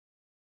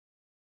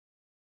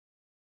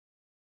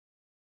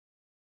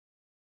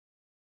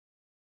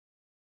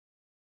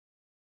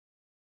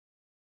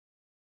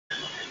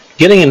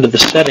Getting into the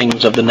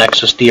settings of the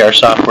Nexus DR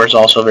software is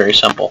also very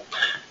simple.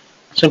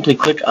 Simply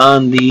click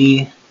on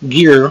the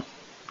gear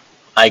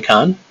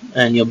icon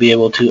and you'll be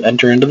able to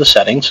enter into the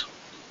settings.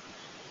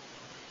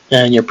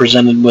 And you're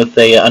presented with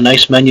a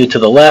nice menu to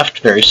the left,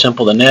 very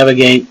simple to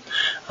navigate.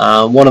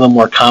 One of the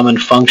more common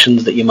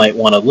functions that you might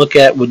want to look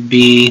at would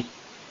be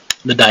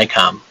the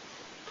Dicom.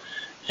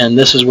 And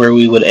this is where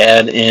we would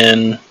add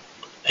in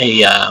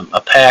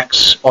a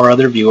PAX or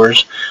other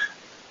viewers,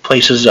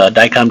 places,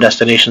 Dicom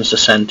destinations to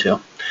send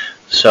to.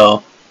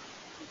 So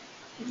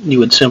you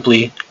would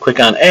simply click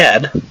on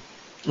Add, and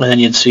then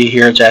you'd see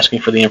here it's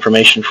asking for the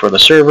information for the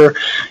server.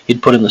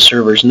 You'd put in the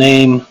server's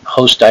name,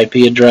 host IP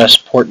address,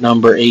 port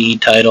number, AE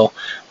title,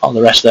 all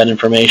the rest of that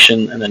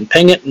information, and then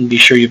ping it and be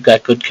sure you've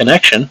got good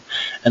connection.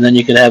 And then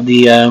you could have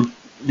the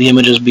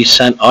images be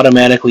sent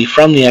automatically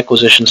from the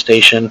acquisition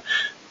station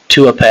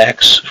to a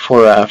PAX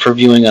for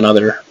viewing on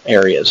other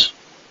areas.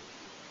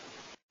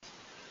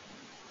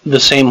 The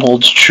same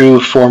holds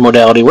true for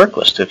modality work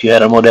list. If you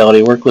had a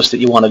modality work list that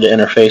you wanted to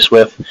interface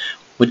with,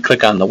 we'd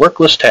click on the work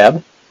list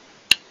tab,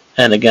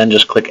 and again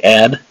just click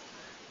Add,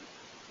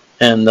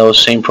 and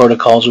those same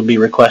protocols would be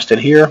requested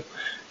here.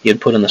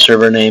 You'd put in the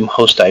server name,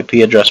 host IP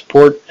address,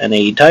 port, and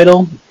AE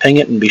title, ping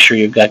it, and be sure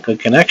you've got good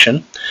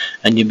connection,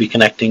 and you'd be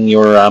connecting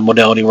your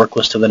modality work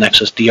list to the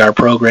Nexus DR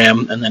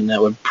program, and then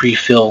that would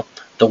pre-fill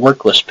the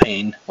work list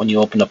pane when you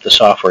open up the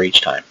software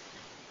each time.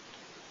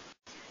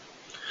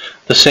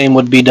 The same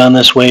would be done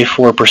this way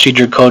for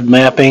procedure code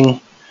mapping.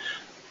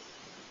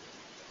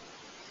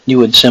 You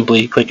would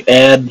simply click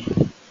Add,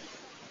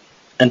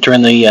 enter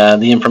in the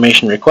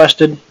information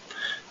requested,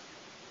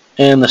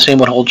 and the same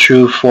would hold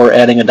true for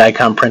adding a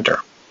Dicom printer.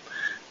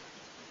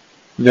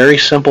 Very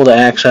simple to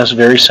access,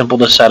 very simple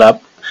to set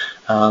up.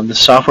 The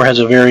software has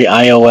a very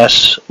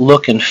iOS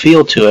look and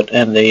feel to it,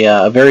 and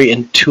a very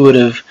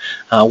intuitive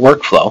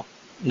workflow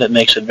that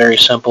makes it very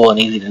simple and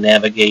easy to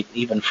navigate,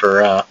 even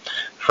for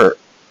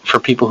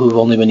people who've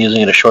only been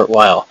using it a short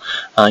while.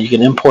 You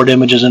can import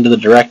images into the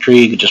directory.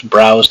 You can just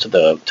browse to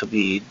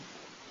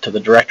the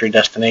directory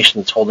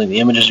destination that's holding the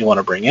images you want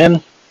to bring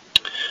in.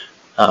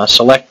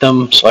 Select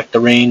them, select the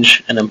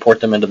range, and import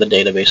them into the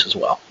database as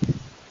well.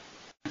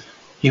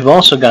 You've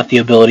also got the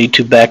ability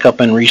to back up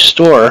and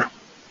restore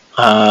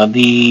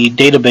the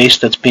database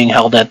that's being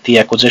held at the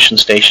acquisition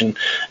station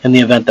in the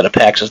event that a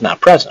PAX is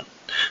not present.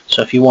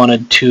 So if you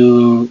wanted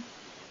to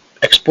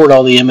export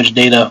all the image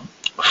data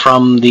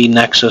from the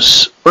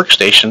Nexus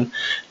workstation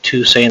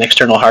to, say, an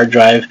external hard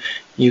drive,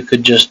 you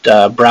could just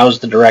browse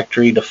the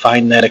directory to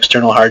find that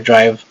external hard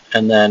drive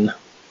and then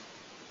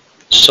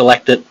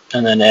select it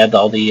and then add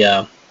all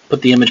the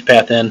put the image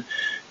path in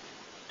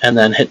and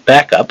then hit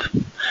backup,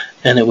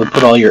 and it would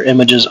put all your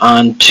images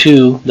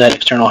onto that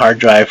external hard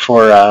drive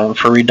for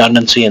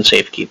redundancy and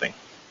safekeeping.